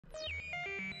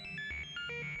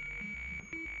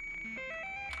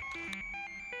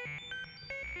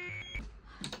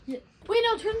Yeah. Wait,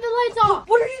 no, turn the lights off.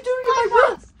 What are you doing to my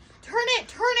room? Turn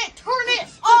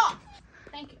it off.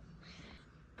 Thank you.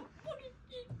 What are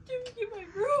you doing in my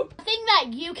room? Thing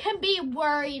that you can be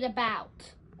worried about.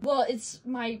 Well, it's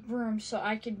my room, so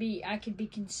I could be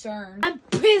concerned. I'm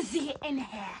busy in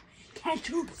here. Can't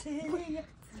you see?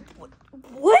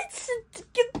 What?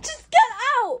 Just get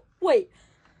out! Wait,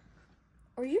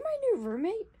 are you my new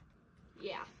roommate?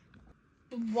 Yeah.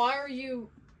 Why are you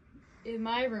in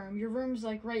my room? Your room's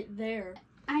like right there.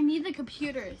 I need the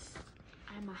computers.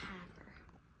 I'm a hacker.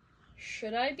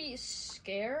 Should I be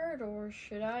scared or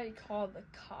should I call the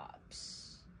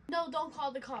cops? No, don't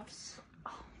call the cops.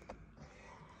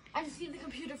 I just need the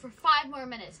computer for 5 more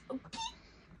minutes.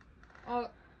 Okay?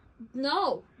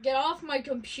 No, get off my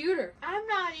computer. I'm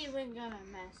not even gonna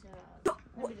mess it up.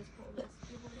 Let me just pull this.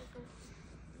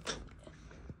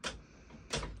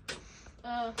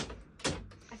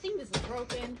 I think this is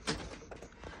broken.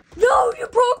 No, you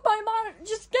broke my monitor.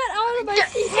 Just get out of my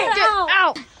seat. Get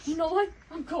out. You know what?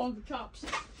 I'm calling the cops.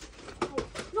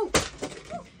 No. What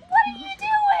are you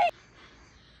doing?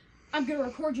 I'm gonna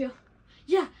record you.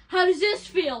 Yeah, how does this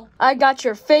feel? I got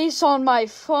your face on my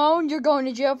phone. You're going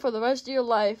to jail for the rest of your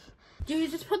life.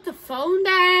 Dude, just put the phone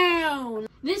down.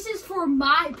 This is for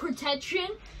my protection.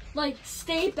 Like,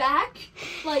 stay back.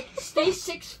 Like, stay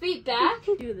 6 feet back.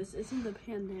 Dude, this isn't the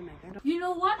pandemic. You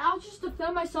know what? I'll just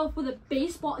defend myself with a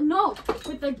baseball. No,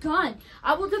 with a gun.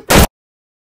 I will defend.